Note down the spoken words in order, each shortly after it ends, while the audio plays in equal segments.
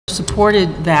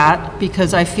supported that,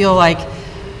 because I feel like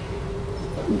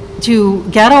to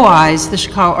ghettoize the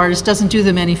Chicago artist doesn't do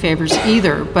them any favors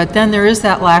either. But then there is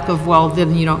that lack of, well,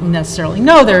 then you don't necessarily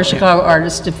know they're a Chicago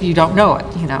artist if you don't know it,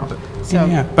 you know. So.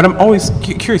 Yeah, but I'm always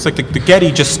curious, like the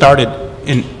Getty just started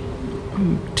in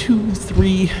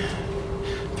 3,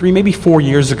 maybe 4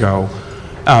 years ago,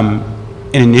 an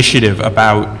initiative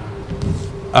about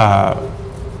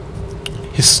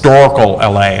historical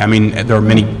LA. I mean, there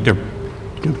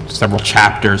are several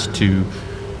chapters to,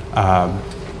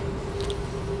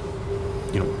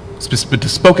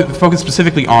 focus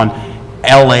specifically on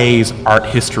LA's art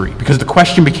history, because the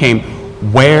question became,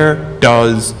 where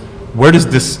does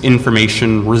this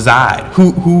information reside?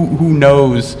 Who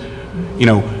knows?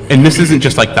 And this isn't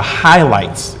just like the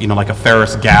highlights, like a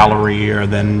Ferris Gallery, or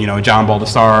then a John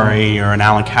Baldessari or an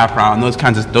Alan Capra, and those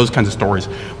kinds of stories,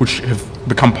 which have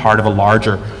become part of a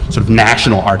larger sort of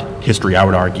national art history, I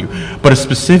would argue. But it's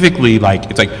specifically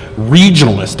it's like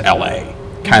regionalist LA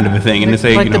kind of a thing, and it's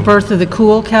like the Birth of the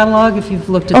Cool catalog. If you've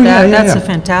looked at that, that's a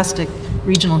fantastic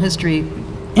regional history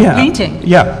painting.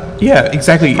 Yeah,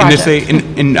 exactly. Project.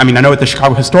 And I mean, I know at the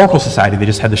Chicago Historical Society they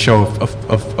just had the show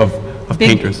of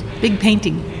painters. Big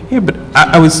painting. Yeah, but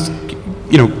I was,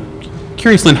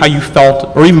 curious, Lynn, how you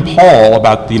felt, or even Paul,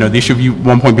 about the issue of you at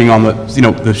one point being on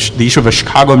the issue of a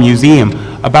Chicago museum,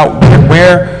 about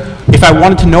where if I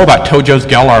wanted to know about Tojo's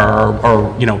Geller,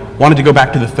 or wanted to go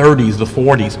back to the 30s, the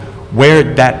 40s, where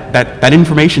that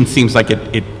information seems like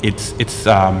it's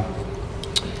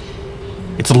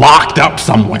locked up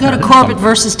somewhere. You go to Corbett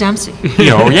versus Dempsey.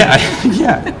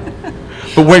 Yeah.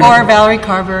 But where, or Valerie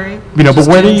Carberry. But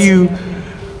where do you,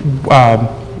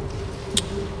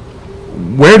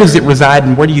 where does it reside,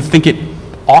 and where do you think it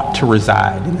ought to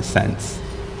reside, in a sense?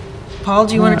 Paul,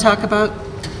 do you want to talk about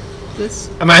this?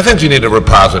 I mean, I think you need a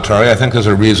repository. I think there's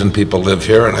a reason people live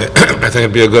here, and I think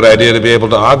it'd be a good idea to be able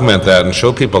to augment that and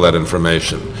show people that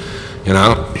information.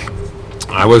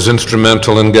 I was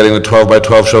instrumental in getting the 12 by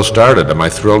 12 show started. Am I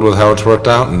thrilled with how it's worked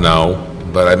out? No,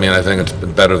 but I mean, I think it's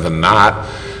better than not.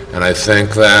 And I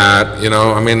think that,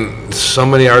 so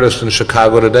many artists in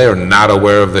Chicago today are not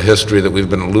aware of the history that we've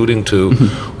been alluding to,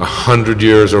 100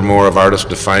 years or more of artists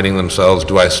defining themselves.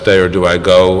 Do I stay or do I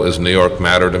go? Does New York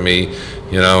matter to me?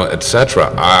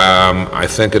 Etc. I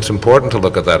think it's important to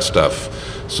look at that stuff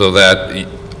so that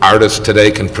artists today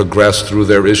can progress through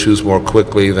their issues more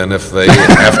quickly than if they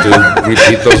have to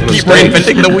repeat those mistakes. Keep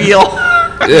reinventing the wheel.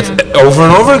 Over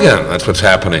and over again. That's what's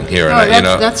happening here.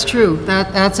 That's true.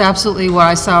 That's absolutely what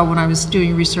I saw when I was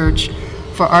doing research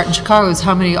for art in Chicago, is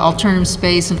how many alternative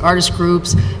space and artist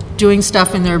groups doing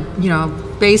stuff in their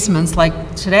basements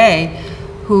like today,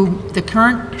 who the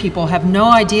current people have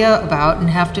no idea about and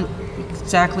have to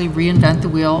exactly reinvent the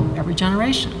wheel every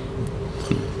generation.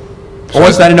 Or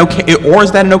is that an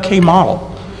okay model?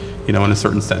 In a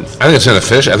certain sense. I think it's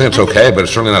inefficient. I think it's okay, but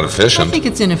it's certainly not efficient. I think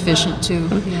it's inefficient too.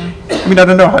 Yeah. I mean, I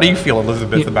don't know. How do you feel,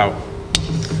 Elizabeth, about,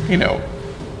 Well,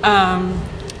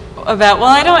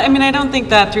 I don't think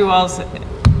that Through Walls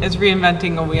is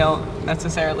reinventing a wheel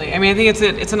necessarily. I mean, I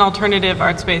think it's an alternative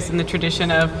art space in the tradition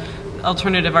of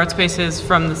alternative art spaces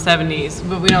from the 70s,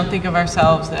 but we don't think of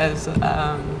ourselves as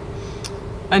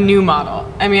a new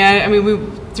model. I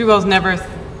mean, Through Walls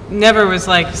never was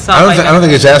like I don't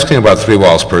think he's asking about Three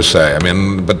Walls per se. I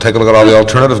mean, but take a look at all the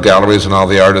alternative galleries and all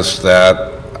the artists that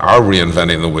are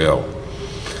reinventing the wheel,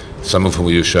 some of whom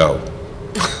you show.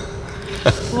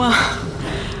 Well,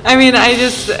 I mean, I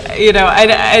just,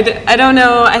 I don't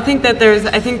know. I think that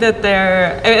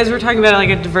there, as we're talking about like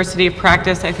a diversity of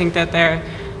practice, I think that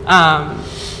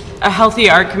a healthy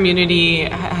art community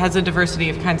has a diversity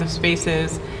of kinds of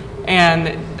spaces.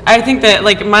 And I think that,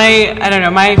 like,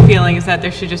 my feeling is that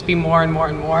there should just be more and more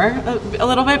and more, a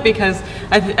little bit, because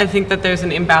I think that there's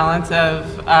an imbalance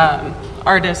of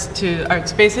artists to art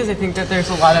spaces. I think that there's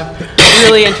a lot of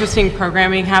really interesting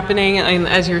programming happening, and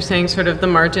as you were saying, sort of the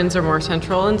margins are more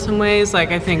central in some ways.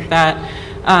 Like, I think that,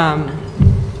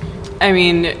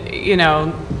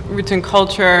 Roots and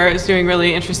Culture is doing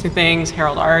really interesting things.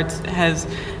 Herald Arts has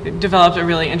developed a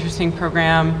really interesting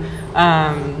program.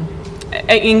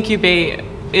 Incubate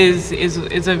is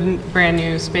a brand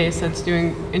new space that's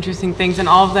doing interesting things, and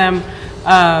all of them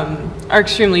are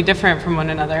extremely different from one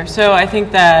another. So I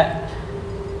think that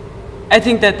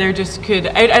there just could,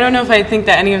 I don't know if I think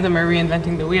that any of them are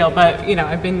reinventing the wheel, but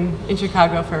I've been in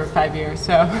Chicago for 5 years,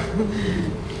 so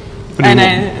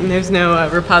and there's no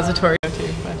repository to.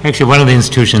 But. Actually, one of the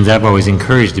institutions I've always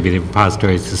encouraged to be the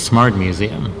repository is the Smart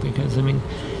Museum, because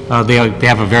they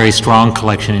have a very strong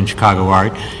collection in Chicago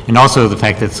art, and also the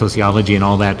fact that sociology and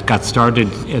all that got started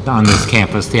on this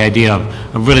campus, the idea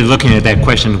of really looking at that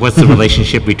question, what's the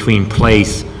relationship between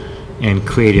place and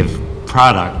creative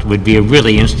product, would be a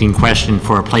really interesting question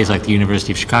for a place like the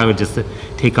University of Chicago just to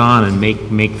take on and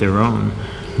make their own.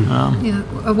 Yeah,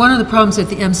 one of the problems at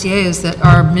the MCA is that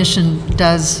our mission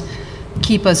does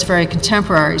keep us very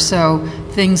contemporary, so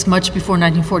things much before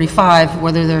 1945,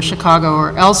 whether they're Chicago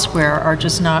or elsewhere, are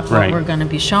just not what we're going to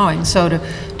be showing. So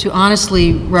to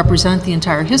honestly represent the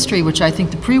entire history, which I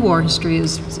think the pre-war history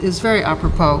is very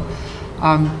apropos,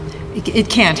 it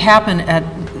can't happen at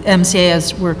MCA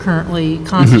as we're currently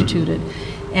constituted.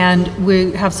 And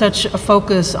we have such a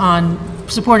focus on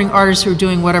supporting artists who are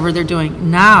doing whatever they're doing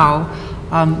now,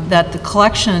 that the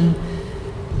collection,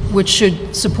 which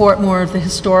should support more of the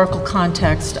historical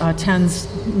context, tends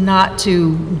not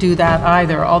to do that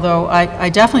either. Although I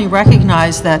definitely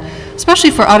recognize that,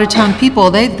 especially for out-of-town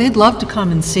people, they'd love to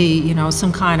come and see, you know,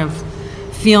 some kind of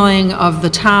feeling of the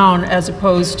town as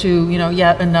opposed to, you know,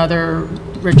 yet another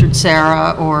Richard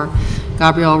Serra or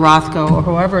Gabrielle Rothko or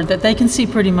whoever that they can see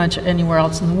pretty much anywhere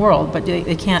else in the world, but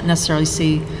they can't necessarily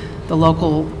see the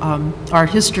local art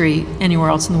history anywhere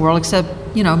else in the world, except,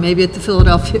 you know, maybe at the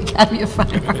Philadelphia Academy of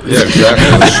Fine Arts. Yeah,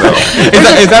 exactly.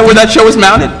 Is that where that show was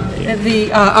mounted?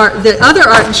 The other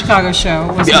Art in Chicago show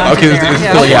was mounted there.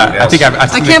 I think I've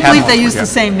seen I can't believe they used the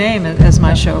same name as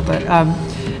my show, but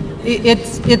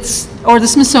or the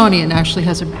Smithsonian actually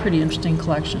has a pretty interesting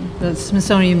collection. The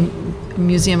Smithsonian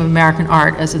Museum of American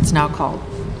Art, as it's now called.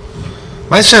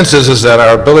 My sense is that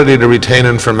our ability to retain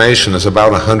information is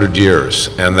about 100 years,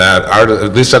 and that art,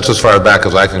 at least that's as far back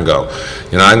as I can go.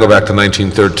 You know, I can go back to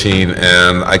 1913,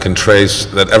 and I can trace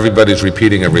that everybody's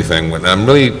repeating everything. And I'm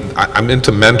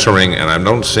into mentoring, and I'm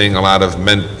not seeing a lot of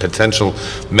potential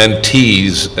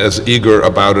mentees as eager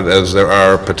about it as there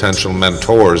are potential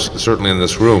mentors, certainly in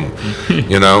this room.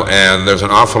 You know, and there's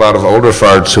an awful lot of older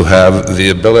farts who have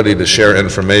the ability to share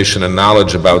information and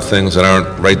knowledge about things that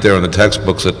aren't right there in the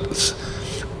textbooks that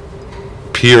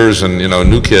peers and, you know,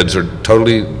 new kids are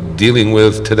totally dealing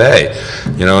with today.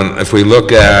 You know, and if we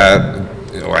look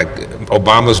at, you know, like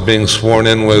Obama's being sworn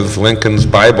in with Lincoln's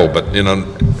Bible, but, you know,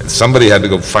 somebody had to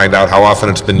go find out how often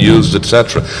it's been used,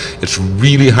 etc. It's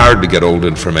really hard to get old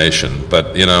information,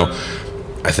 but, you know,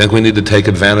 I think we need to take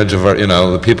advantage of our, you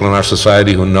know, the people in our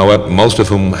society who know it, most of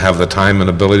whom have the time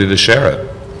and ability to share it.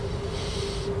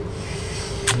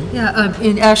 Yeah,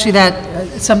 and actually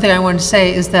something I wanted to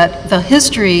say is that the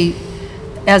history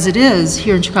as it is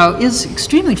here in Chicago is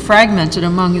extremely fragmented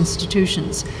among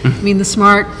institutions. I mean, the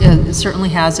SMART certainly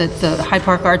has it. The Hyde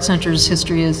Park Art Center's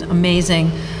history is amazing.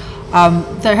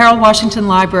 The Harold Washington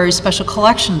Library Special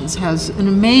Collections has an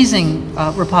amazing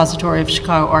repository of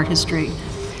Chicago art history.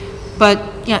 But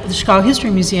yeah, the Chicago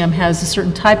History Museum has a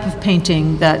certain type of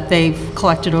painting that they've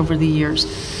collected over the years.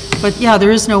 But yeah, there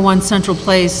is no one central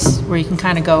place where you can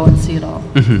kind of go and see it all.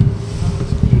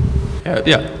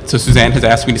 Yeah, so Suzanne has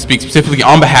asked me to speak specifically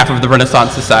on behalf of the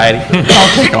Renaissance Society.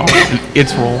 I'll take on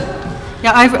its role.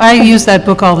 Yeah, I use that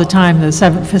book all the time, the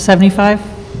 75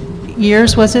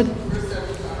 years, was it?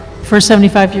 First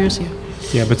 75 years, yeah.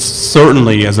 Yeah, but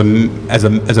certainly as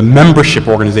a membership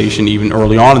organization, even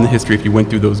early on in the history, if you went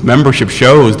through those membership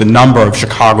shows, the number of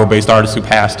Chicago-based artists who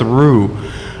passed through,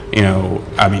 you know,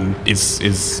 I mean,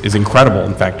 is incredible.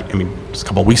 In fact, I mean, just a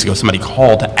couple of weeks ago, somebody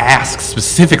called to ask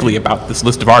specifically about this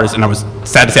list of artists, and I was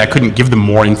sad to say I couldn't give them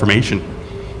more information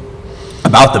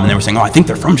about them. And they were saying, "Oh, I think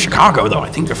they're from Chicago, though. I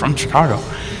think they're from Chicago."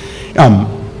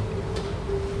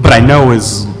 But I know,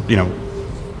 as you know,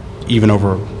 even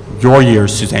over your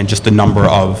years, Suzanne, just the number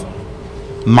of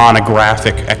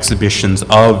monographic exhibitions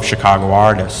of Chicago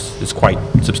artists is quite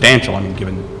substantial. I mean,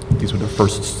 given these were the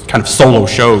first kind of solo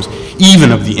shows,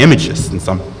 even of the Imagists in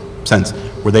some sense,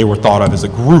 where they were thought of as a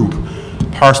group,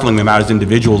 parceling them out as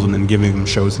individuals and then giving them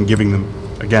shows and giving them,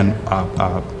 again,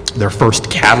 their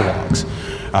first catalogs.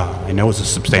 I know is a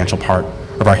substantial part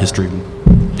of our history,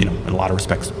 you know, in a lot of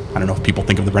respects. I don't know if people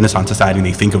think of the Renaissance Society and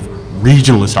they think of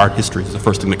regionalist art history as the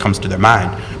first thing that comes to their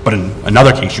mind. But in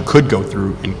another case, you could go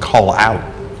through and cull out,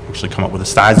 actually come up with a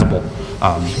sizable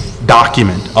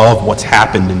document of what's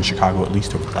happened in Chicago, at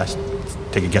least over the last,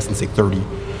 take a guess and say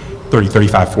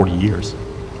 35, 40 years.